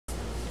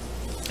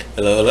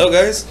Hello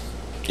guys.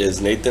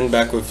 It's Nathan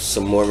back with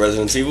some more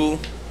Resident Evil.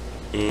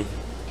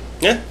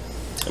 Yeah.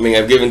 I mean,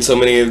 I've given so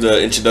many of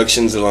the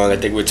introductions along. I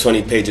think we're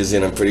 20 pages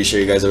in. I'm pretty sure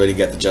you guys already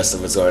get the gist of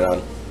what's going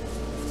on.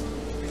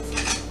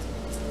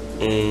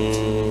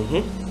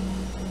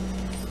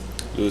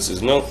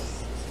 Lewis's note.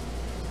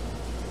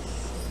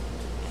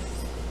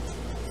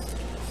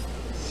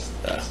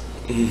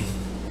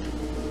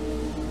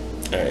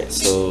 Alright,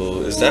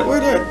 so is that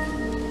where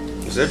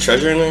that... Is there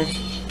treasure in there?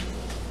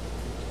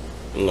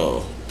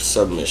 No.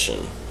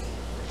 Submission.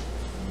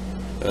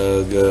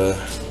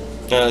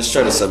 Let's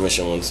try the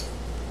submission ones.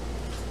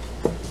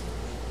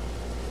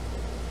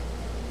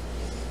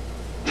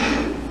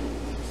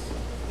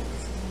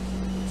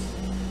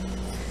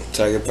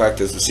 Target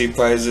practice. Receive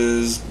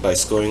prizes by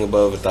scoring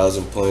above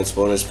 1,000 points.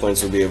 Bonus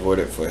points will be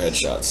awarded for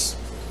headshots.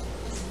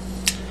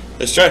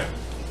 Let's try.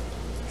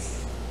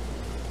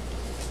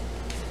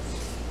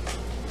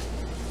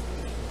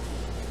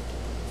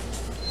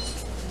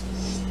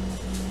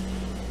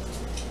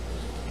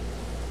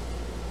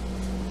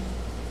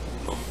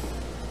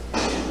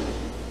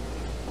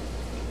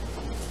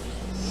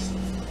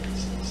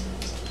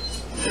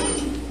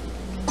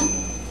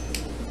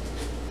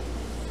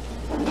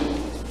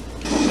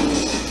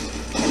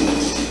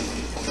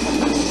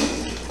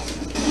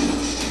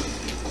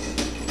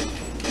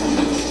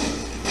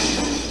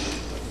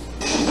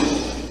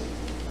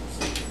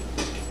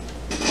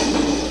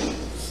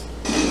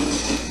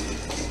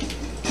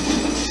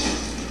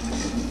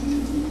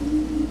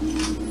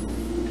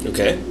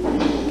 Okay.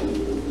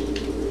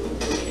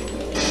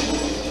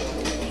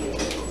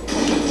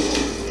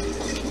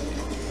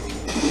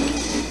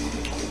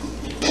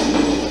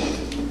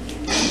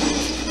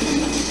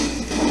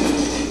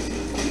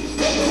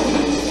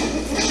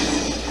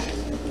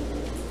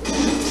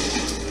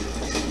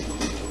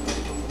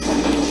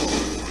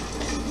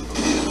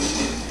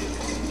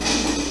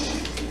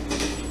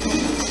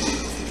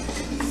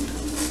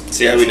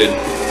 See how we did.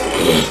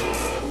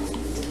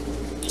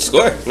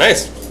 Score.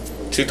 Nice.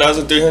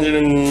 2,300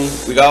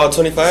 and we got all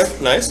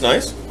 25. Nice,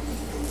 nice.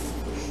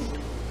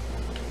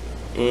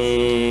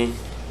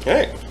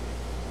 Alright.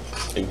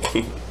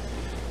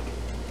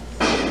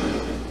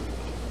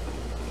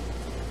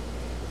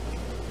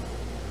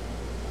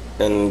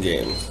 End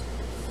game.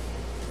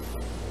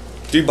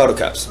 3 bottle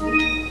caps.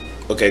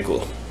 Okay,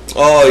 cool.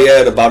 Oh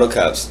yeah, the bottle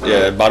caps.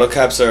 Yeah, bottle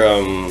caps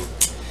are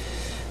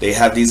they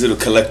have these little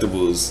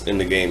collectibles in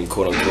the game,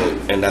 quote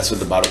unquote, and that's what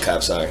the bottle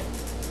caps are.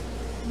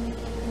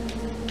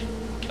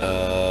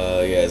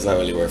 Yeah, it's not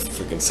really worth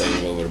freaking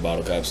saving over the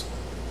bottle caps.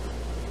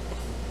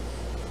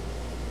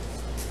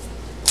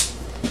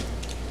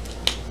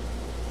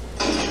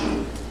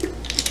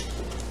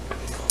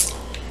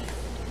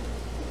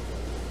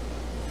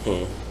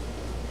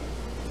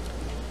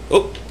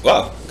 Oh,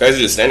 wow, guys are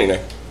just standing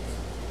there.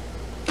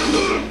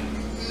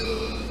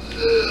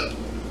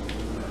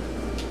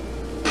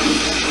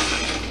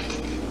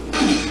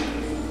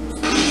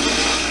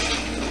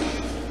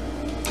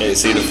 Hey,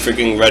 see, the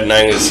freaking Red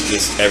 9 is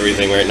just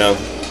everything right now.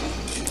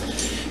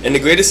 And the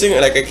greatest thing,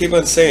 like I keep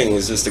on saying,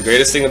 is just the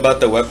greatest thing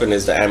about the weapon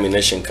is the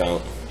ammunition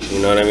count.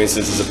 You know what I mean?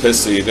 Since it's a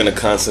pistol, you're gonna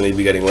constantly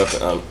be getting weapon.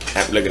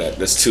 Look at that.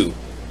 There's 2,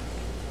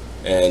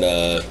 and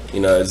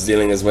you know, it's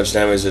dealing as much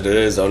damage as it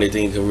is. The only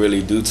thing you can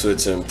really do to it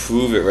to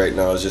improve it right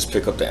now is just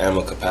pick up the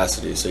ammo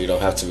capacity, so you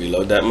don't have to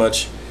reload that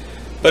much.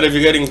 But if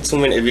you're getting if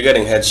you're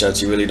getting headshots,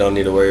 you really don't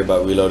need to worry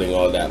about reloading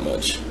all that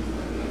much.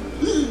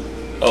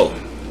 Oh,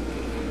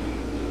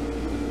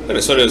 I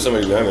saw there was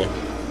somebody behind me.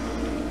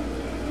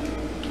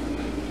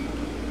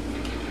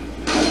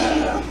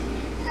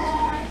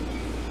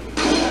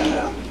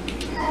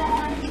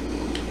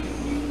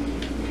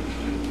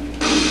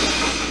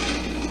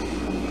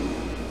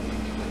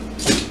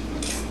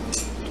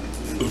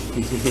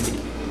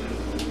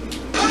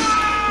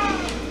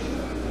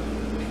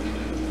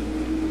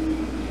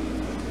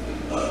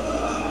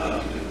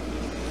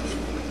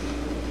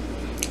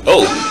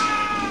 Oh!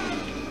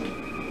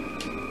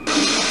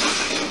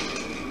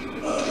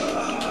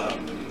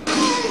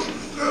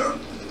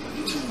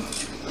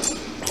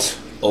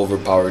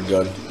 Overpowered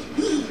gun.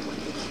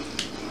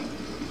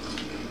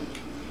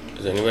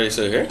 Is anybody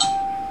still here?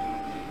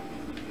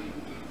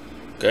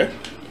 Okay.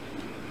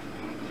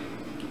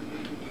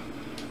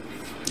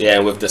 Yeah,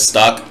 with the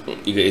stock,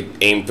 you can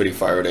aim pretty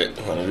far with it.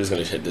 I'm just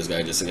gonna hit this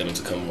guy just to get him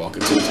to come walk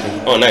into it.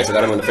 Oh, nice! I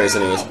got him in the face,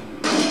 anyways.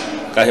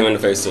 Got him in the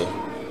face too.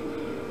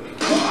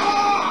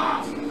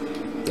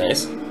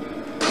 Nice.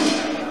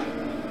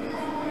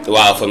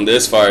 Wow, from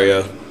this far,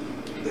 yo.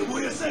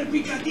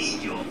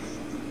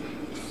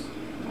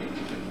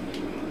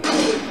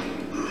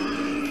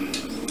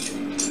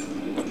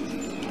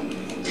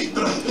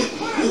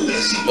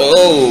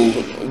 Oh,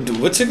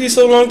 what took you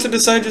so long to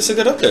decide just to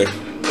get up there?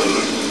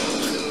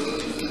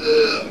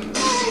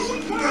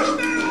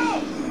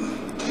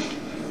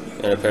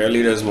 And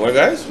apparently there's more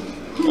guys?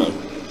 Oh.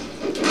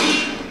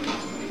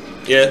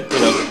 Yeah, you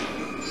know.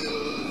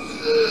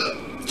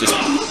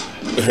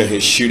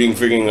 Just shooting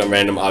freaking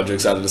random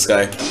objects out of the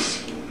sky.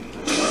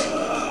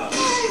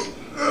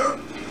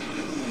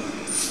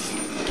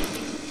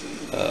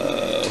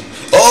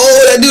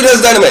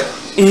 that's dynamite.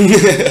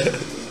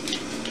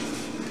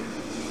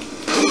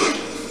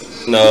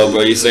 No,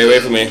 bro, you stay away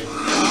from me.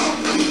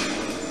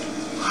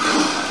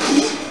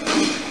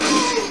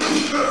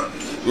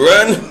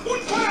 Run!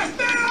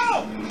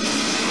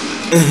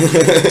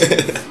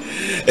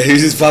 He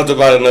just popped up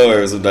out of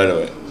nowhere with some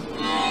dynamite.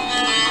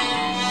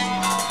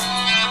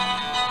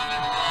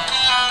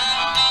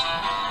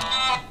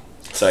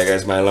 Sorry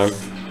guys, my alarm.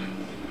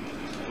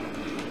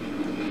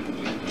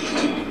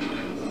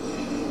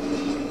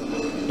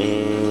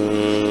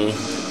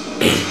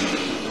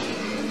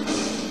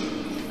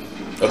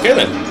 Okay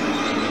then.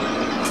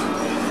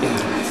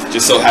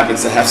 Just so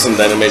happens to have some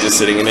dynamite just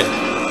sitting in it.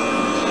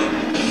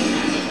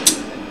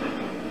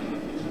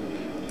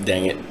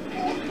 Dang it.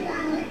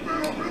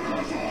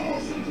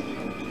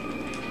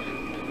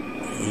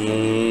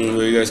 Where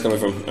are you guys coming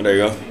from? Oh, there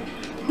you go.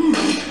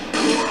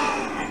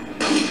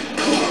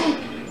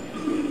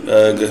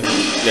 Good.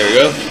 There we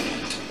go.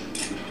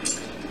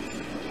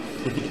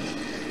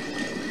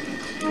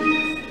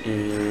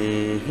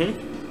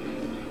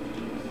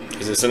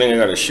 Is there something I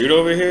gotta shoot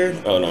over here?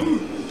 Oh no.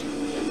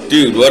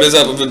 Dude, what is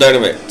up with the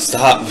dynamite?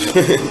 Stop.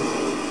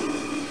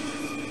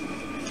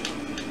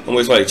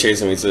 Somebody's probably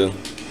chasing me too.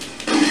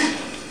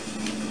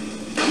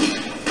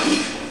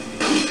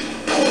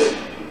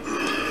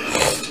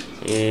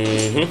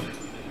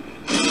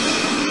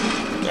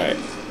 Alright.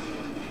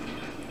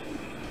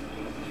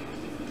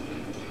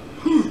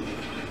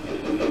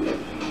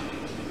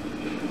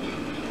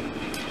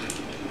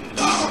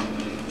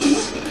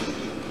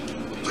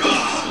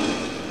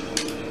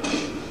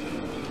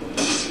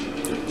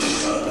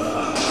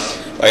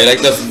 You're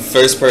like the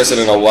first person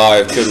in a while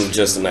I've killed with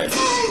just a knife.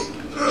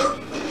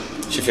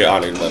 Should feel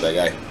honored about that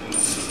guy.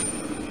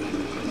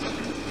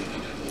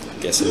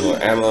 Get some more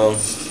ammo.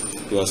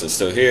 Who else is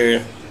still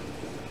here?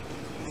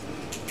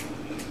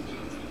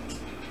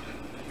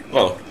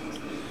 Oh.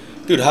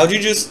 Dude, how'd you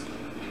just...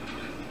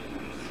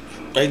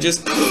 I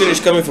just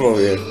finished coming from over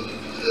here.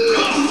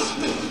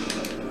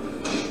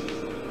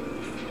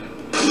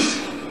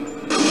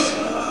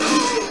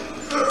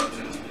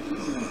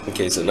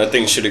 Okay, so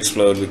nothing should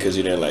explode because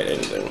you didn't light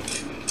anything.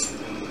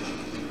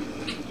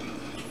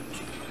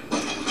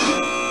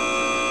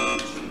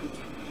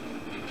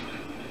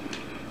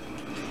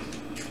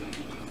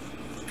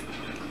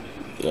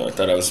 No, I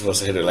thought I was supposed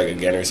to hit it like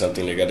again or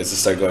something to get it to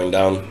start going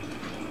down.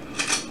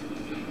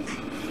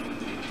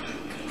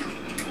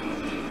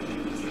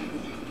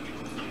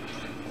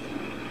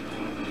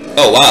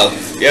 Oh wow,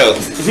 yo.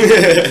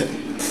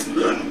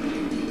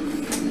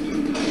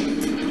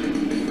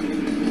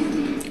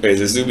 Wait, is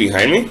this dude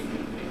behind me?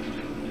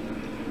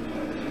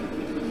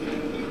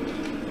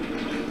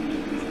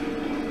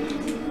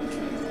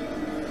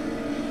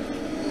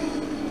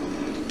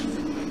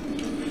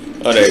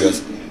 Oh, there he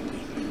goes.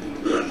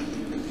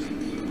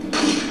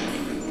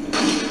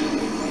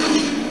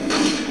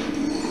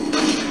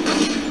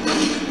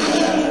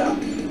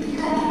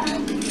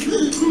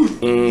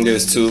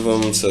 There's two of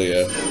them, so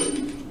yeah.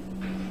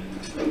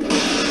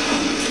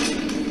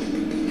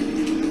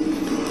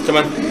 Come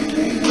on.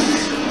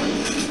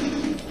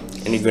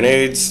 Any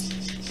grenades?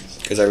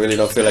 Because I really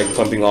don't feel like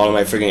pumping all of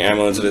my freaking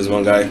ammo into this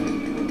one guy.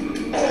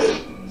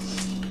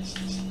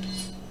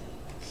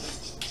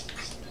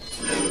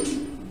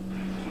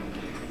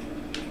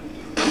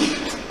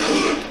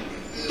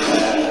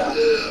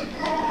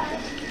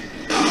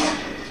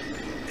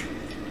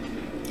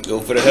 Go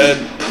for the head.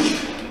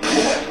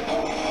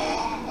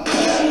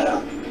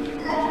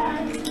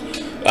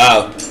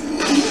 Wow.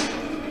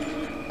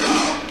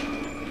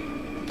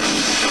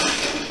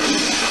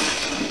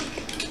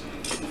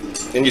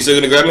 And you still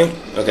gonna grab me?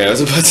 Okay, I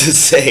was about to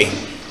say.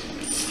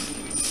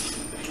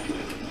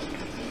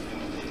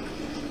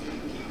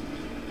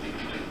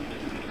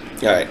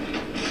 Alright.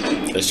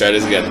 Let's try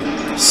this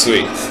again.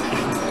 Sweet.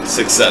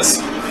 Success.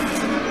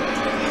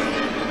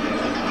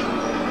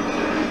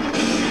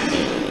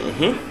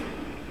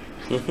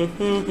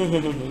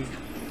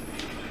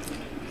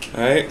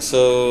 Alright,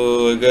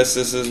 so I guess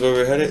this is where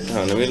we're headed.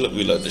 Oh, let me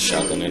reload the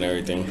shotgun and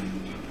everything.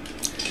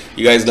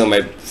 You guys know my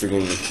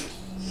freaking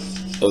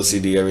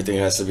OCD, everything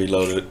has to be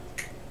loaded.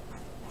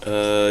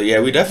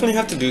 Yeah, we definitely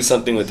have to do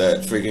something with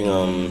that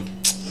freaking,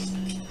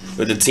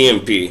 with the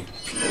TMP.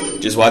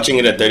 Just watching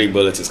it at 30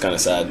 bullets is kind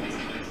of sad.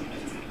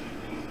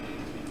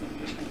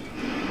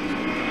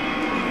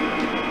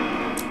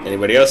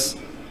 Anybody else?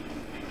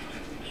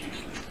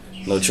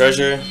 No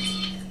treasure?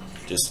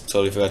 Just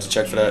totally forgot to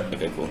check for that?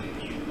 Okay, cool.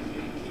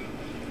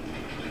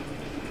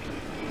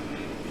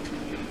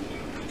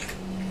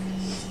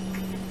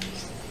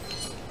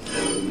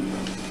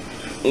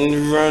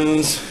 And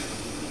runs.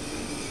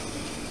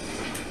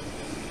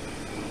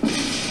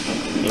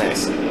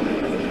 Nice.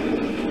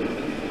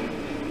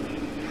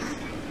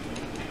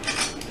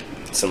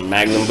 Some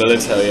magnum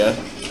bullets, hell yeah.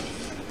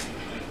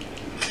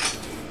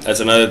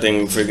 That's another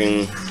thing,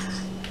 freaking.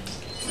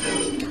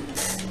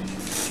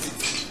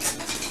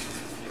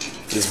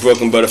 This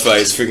broken butterfly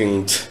is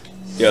freaking.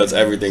 Yo, it's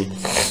everything.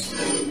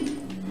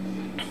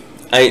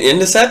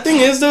 And the sad thing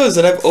is, though, is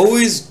that I've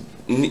always.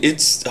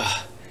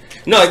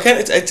 No, I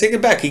can't. I take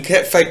it back. He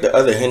can't fight the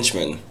other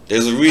henchmen.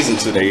 There's a reason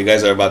to that you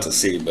guys are about to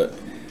see, but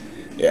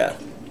yeah.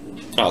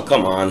 Oh,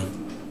 come on.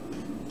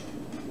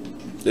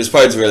 This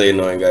part's really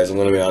annoying, guys. I'm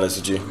gonna be honest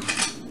with you.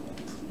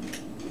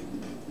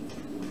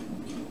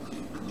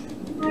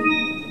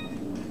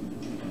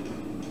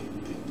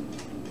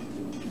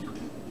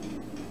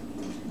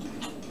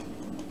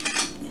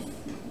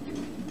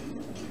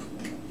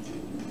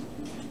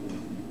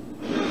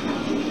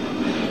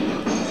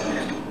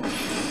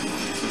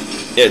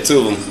 Yeah, two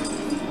of them.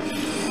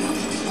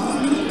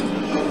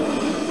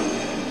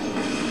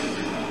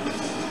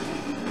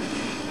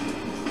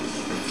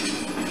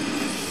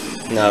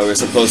 Now we're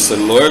supposed to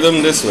lure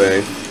them this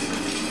way.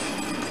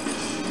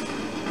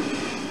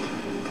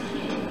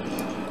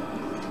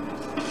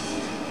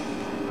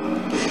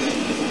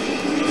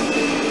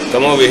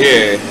 Come over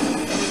here.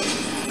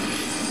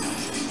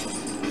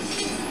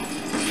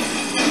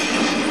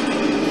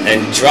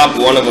 And drop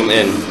one of them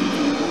in.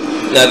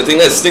 Now the thing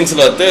that stinks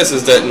about this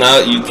is that now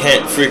you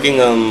can't freaking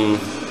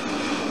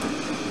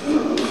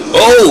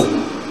Oh!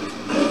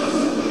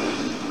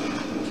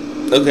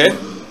 Okay.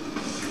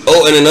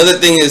 Oh, and another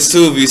thing is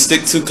too, if you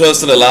stick too close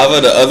to the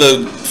lava, the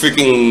other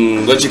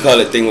freaking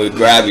thing would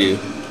grab you.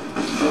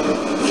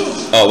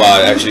 Oh wow,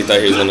 I actually thought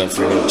he was gonna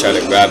freaking try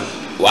to grab.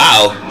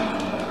 Wow.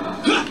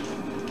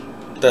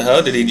 What the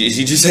hell did he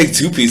just like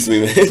two-piece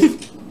me, man?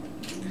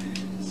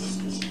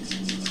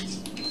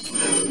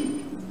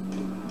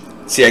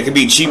 See, I could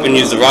be cheap and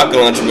use the rocket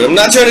launcher, but I'm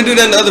not trying to do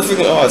that in the other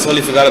freaking... Oh, I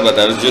totally forgot about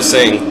that. I was just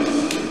saying.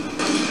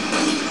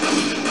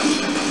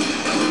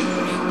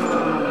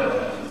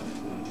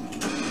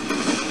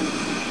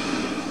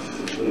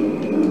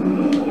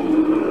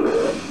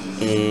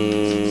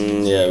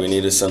 Yeah, we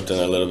needed something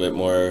a little bit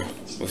more...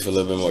 with a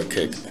little bit more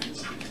kick.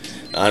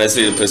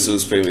 Honestly, the pistol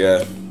is pretty...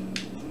 yeah.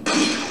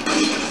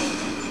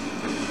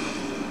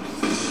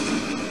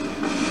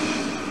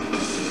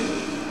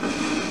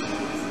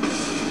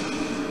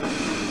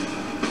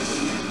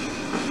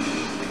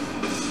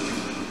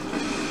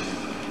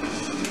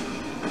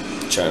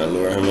 Trying to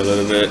lure him a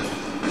little bit.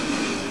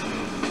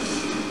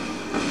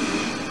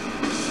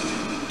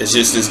 It's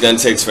just this gun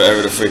takes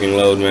forever to freaking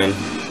load, man.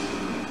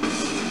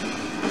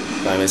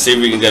 Alright, let's see if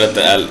we can get up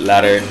the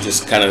ladder.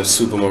 Just kind of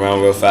swoop him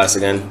around real fast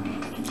again.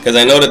 Because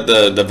I know that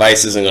the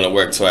device isn't going to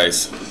work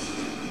twice.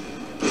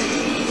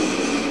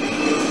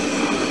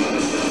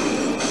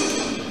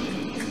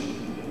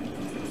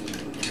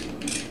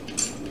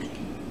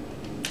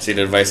 See,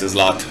 the device is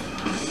locked.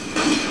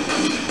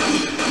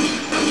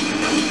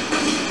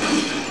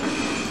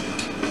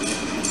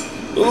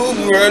 Ooh,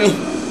 run!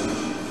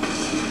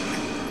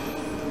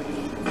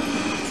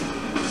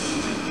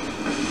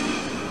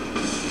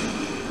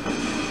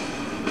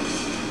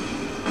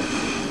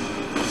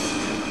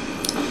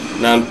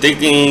 Now I'm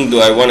thinking, do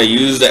I want to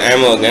use the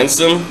ammo against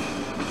him?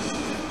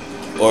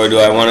 Or do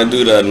I want to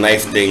do the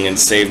knife thing and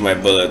save my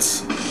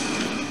bullets?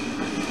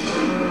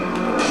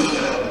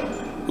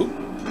 Ooh.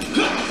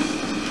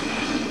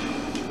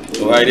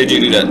 Why did you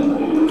do that?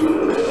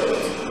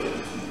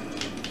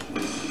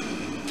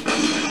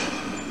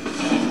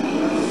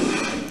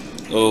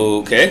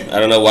 Okay, I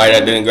don't know why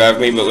that didn't grab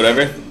me, but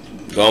whatever.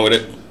 Go on with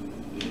it.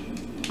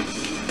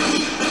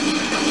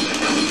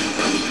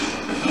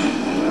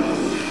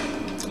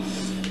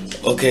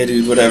 Okay,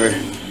 dude, whatever.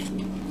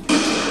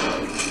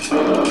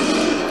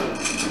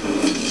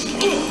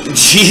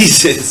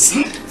 Jesus!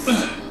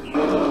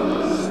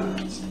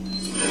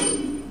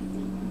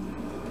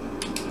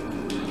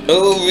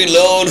 Oh,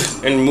 reload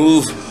and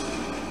move.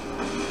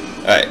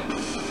 Alright.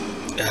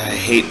 I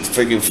hate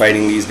freaking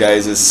fighting these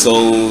guys. It's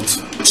so...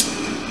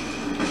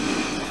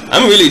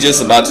 I'm really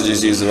just about to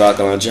just use the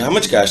rocket launcher. How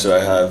much cash do I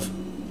have?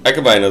 I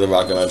could buy another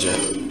rocket launcher.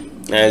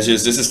 Nah, it's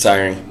just, this is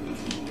tiring.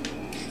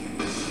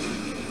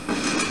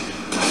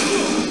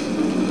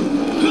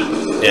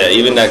 Yeah,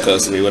 even that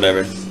close to me,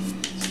 whatever.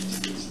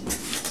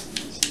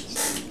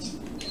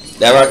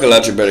 That rocket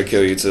launcher better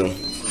kill you too.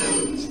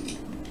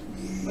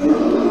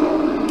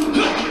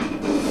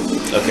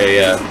 Okay,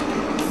 yeah.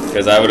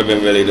 Because I would have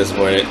been really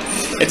disappointed.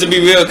 And to be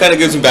real, it kind of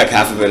gives me back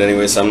half of it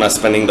anyway, so I'm not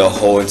spending the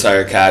whole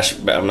entire cash,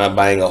 but I'm not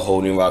buying a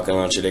whole new rocket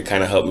launcher. They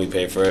kind of helped me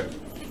pay for it.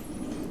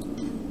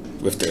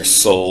 With their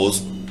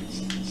souls.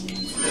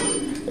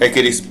 Hey,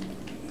 kitties.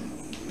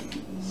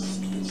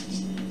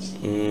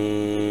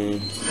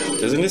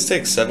 Doesn't this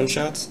take 7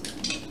 shots?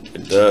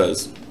 It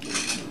does.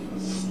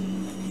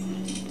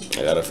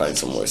 I gotta find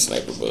some more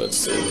sniper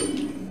bullets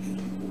too.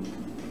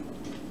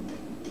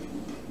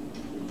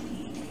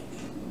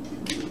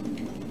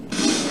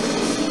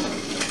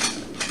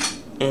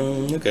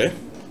 Okay.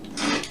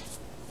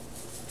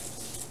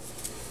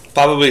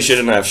 Probably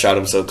shouldn't have shot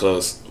him so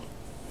close.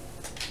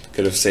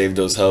 Could have saved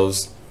those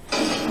hoes.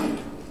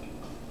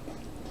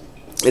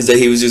 Is that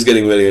he was just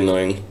getting really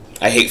annoying.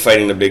 I hate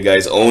fighting the big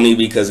guys only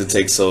because it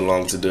takes so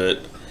long to do it.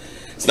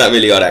 It's not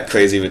really all that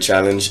crazy of a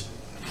challenge.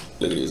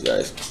 Look at these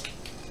guys.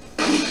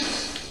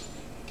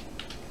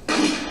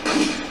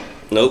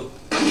 Nope.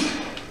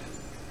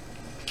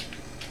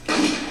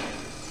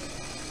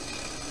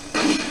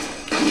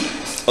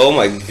 Oh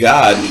my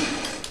god.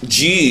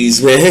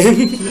 Jeez,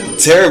 man.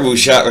 Terrible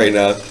shot right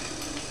now.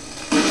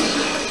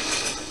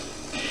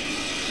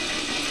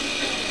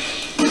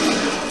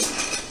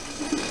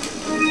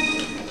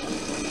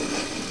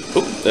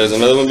 Oop, there's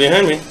another one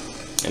behind me.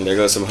 And there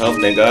goes some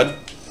health, thank God.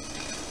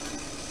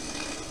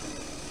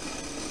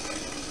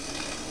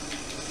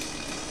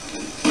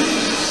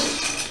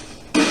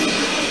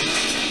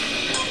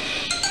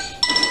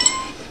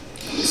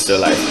 He's still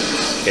alive.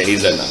 Okay,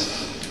 he's dead now.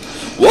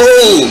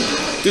 Whoa!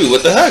 Dude,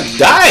 what the heck?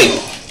 Die!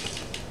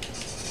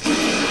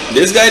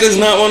 This guy does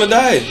not want to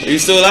die. Are you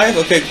still alive?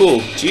 Okay, cool.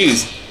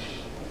 Jeez.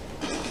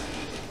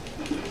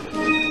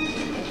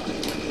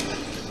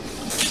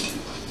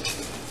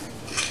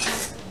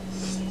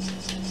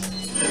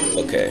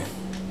 Okay.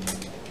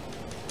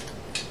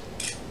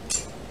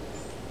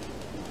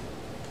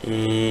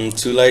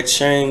 2 light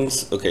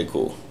shines. Okay,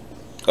 cool.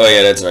 Oh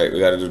yeah, that's right. We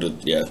gotta do the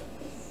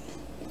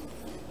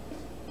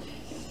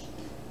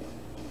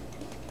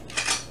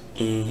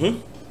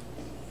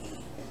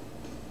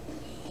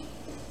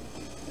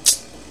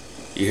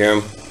You hear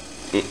him?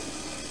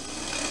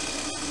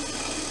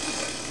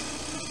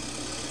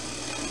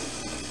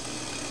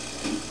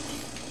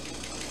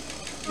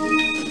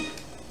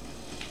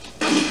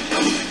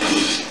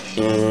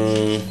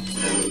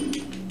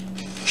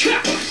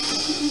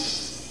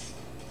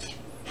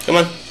 Come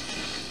on.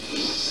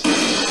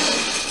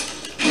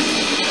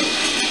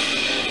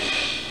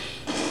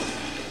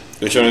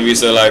 Which one of you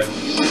still alive?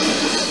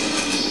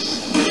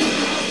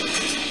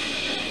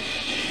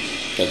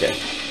 Okay.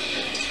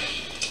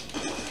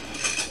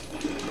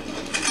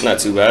 Not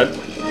too bad.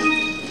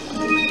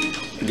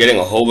 Getting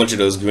a whole bunch of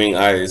those green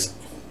eyes.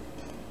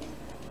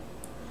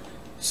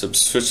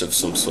 Switch of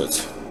some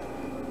sort.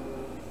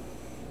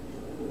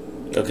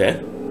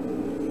 Okay.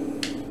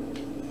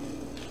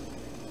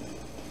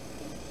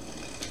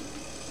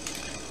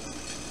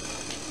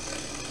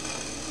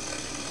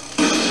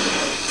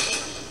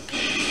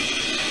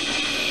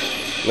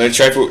 I'm gonna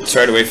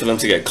try to wait for them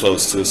to get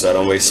close too, so I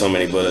don't waste so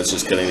many bullets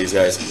just killing these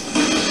guys.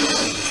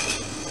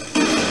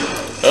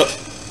 Oh,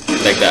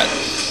 like that.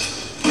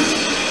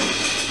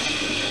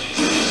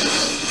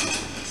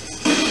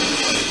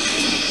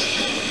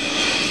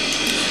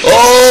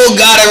 Oh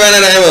God, I ran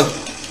out of ammo.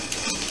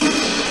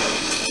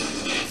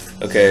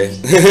 Okay.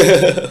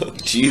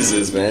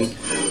 Jesus, man.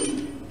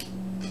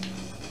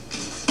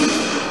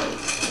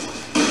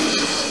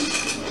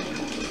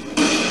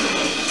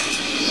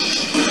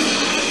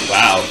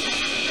 Wow.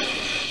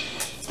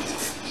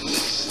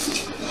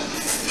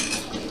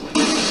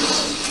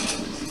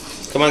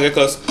 Come on, get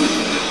close.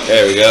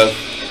 There we go.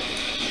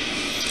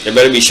 There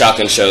better be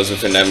shotgun shells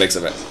within that mix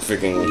of it.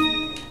 Freaking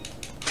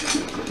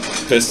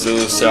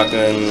pistols,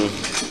 shotgun.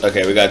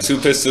 Okay, we got 2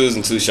 pistols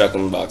and 2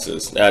 shotgun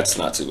boxes. That's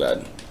not too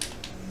bad.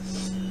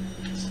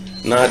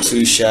 Not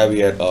too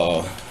shabby at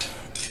all.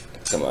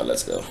 Come on,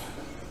 let's go.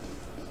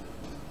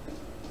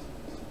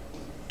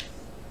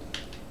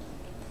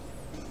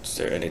 Is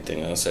there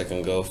anything else I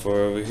can go for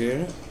over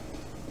here?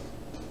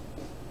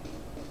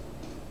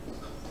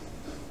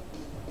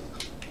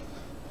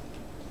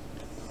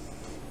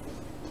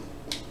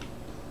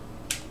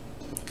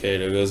 Okay,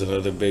 there goes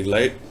another big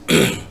light.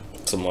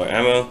 Some more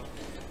ammo.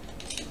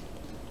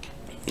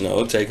 No,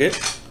 we'll take it.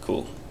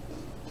 Cool.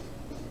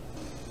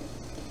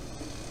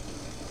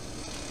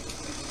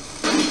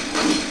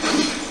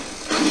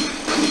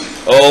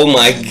 Oh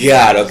my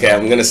God. Okay,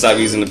 I'm gonna stop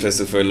using the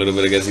pistol for a little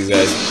bit against these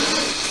guys.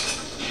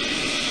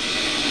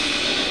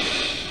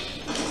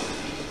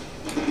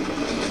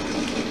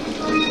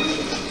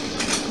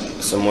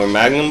 Some more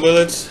magnum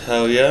bullets.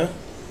 Hell yeah.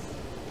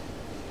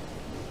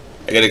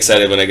 I get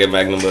excited when I get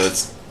magnum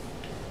bullets.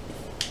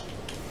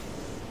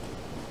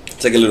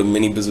 It's like a little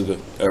mini bazooka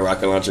or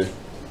rocket launcher.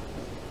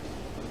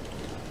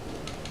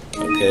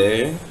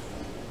 Okay.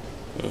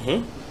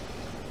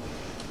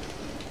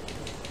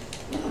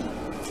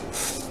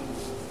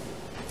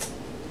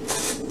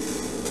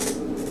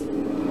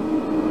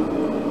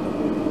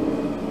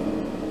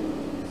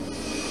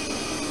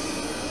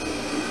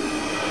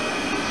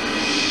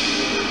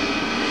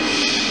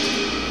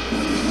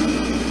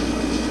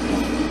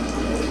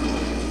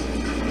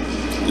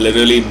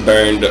 Literally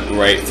burned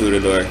right through the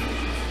door.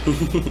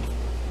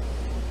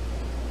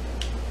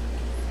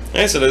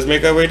 Alright, so let's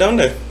make our way down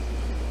there.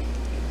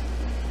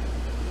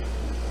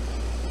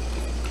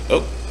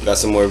 Oh, got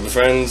some more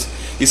friends.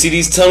 You see,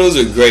 these tunnels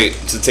are great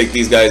to take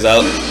these guys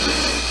out.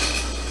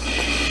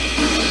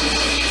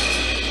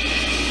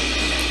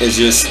 It's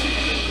just,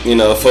 you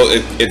know,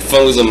 it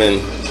funnels them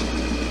in.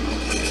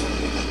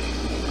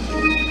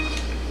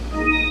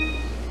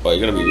 Oh, you're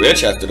gonna be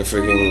rich after the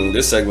freaking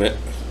this segment.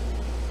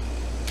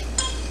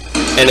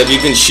 And if you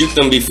can shoot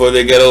them before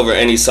they get over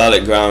any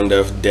solid ground,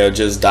 they'll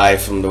just die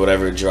from the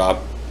whatever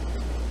drop.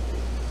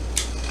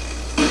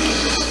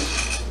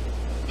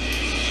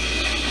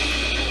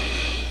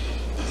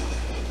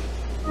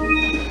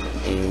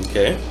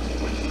 Okay.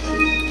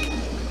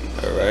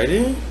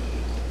 Alrighty.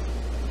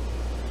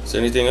 Is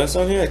there anything else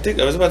on here? I think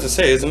I was about to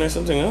say, isn't there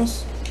something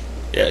else?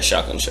 Yeah,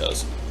 shotgun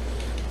shells.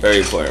 Very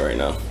important right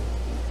now.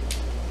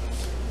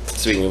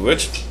 Speaking of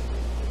which,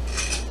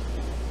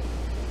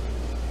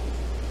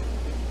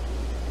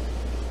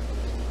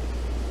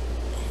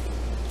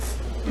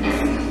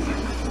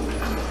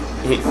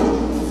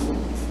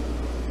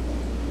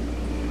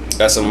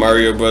 got some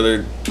Mario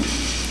Brother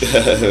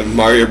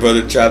Mario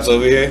Brother traps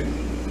over here.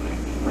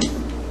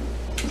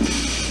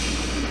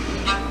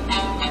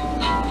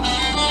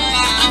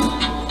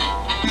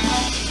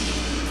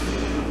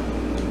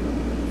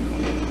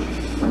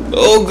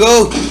 Oh,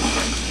 go!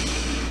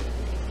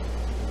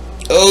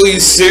 Oh, you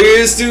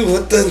serious, dude?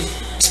 What the?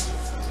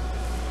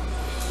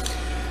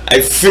 I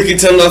freaking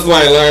turned off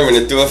my alarm and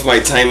it threw off my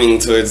timing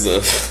towards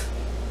the...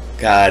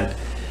 God.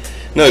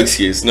 No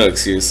excuse, no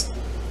excuse.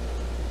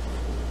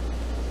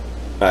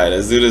 Alright,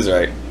 let's do this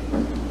right.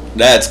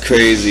 That's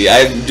crazy.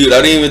 Dude,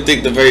 I don't even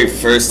think the very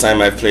first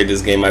time I've played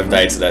this game I've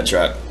died to that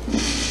trap.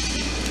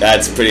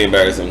 That's pretty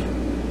embarrassing.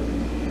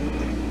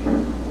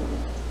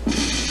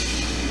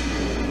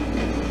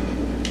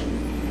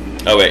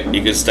 Oh wait,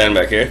 you can stand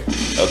back here?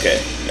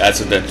 Okay, that's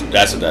what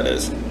that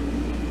is.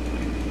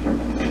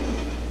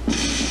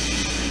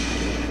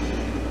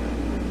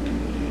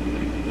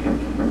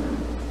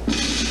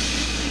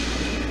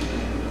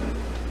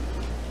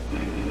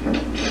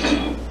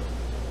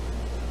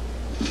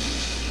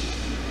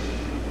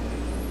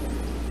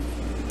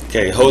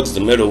 Okay, holds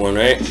the middle one,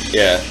 right?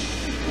 Yeah.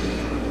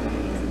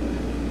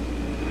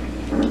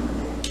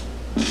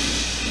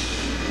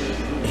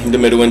 The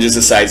middle one just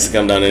decides to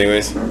come down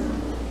anyways.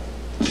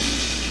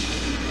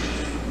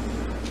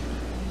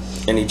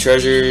 Any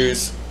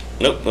treasures?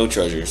 Nope, no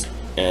treasures.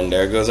 And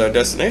there goes our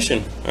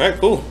destination. Alright,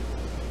 cool.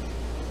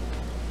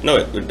 No,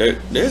 wait,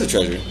 there's a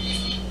treasure.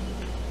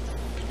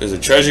 There's a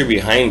treasure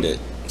behind it.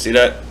 See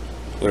that?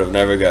 Would have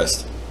never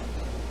guessed.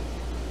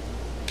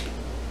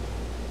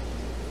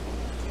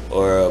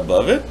 Or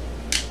above it?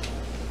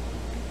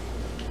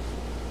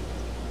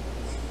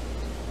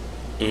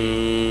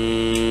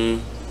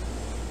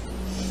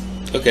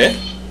 Okay.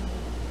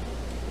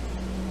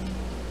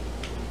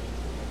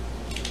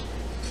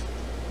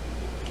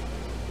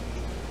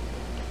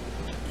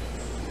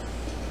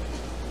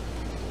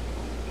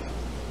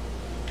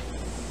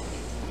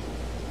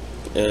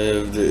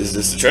 Is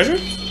this the treasure?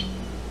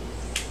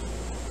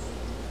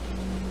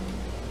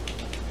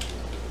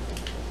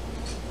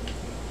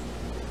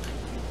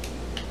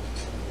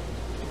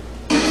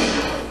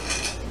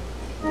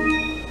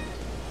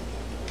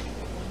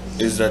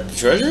 Is that the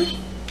treasure?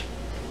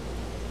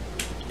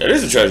 That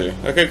is the treasure.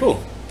 Okay,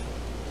 cool.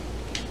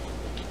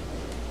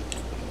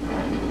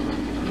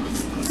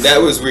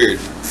 That was weird.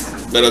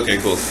 But okay,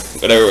 cool.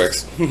 Whatever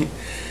works.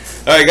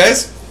 Alright,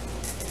 guys.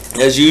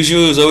 As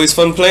usual, it was always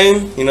fun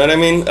playing. You know what I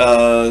mean?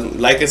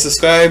 Like and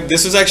subscribe.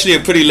 This was actually a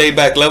pretty laid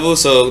back level,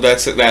 so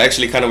that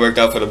actually kind of worked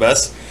out for the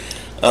best.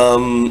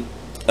 Yeah,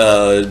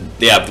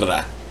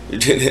 blah.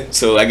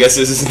 So I guess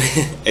this is...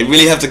 I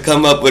really have to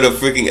come up with a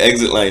freaking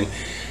exit line.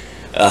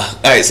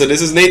 Alright, so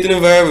this is Nathan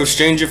Navarro with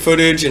Stranger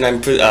Footage, and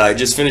I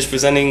just finished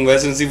presenting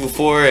Resident Evil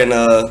 4, and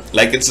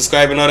like and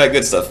subscribe and all that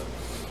good stuff.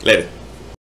 Later.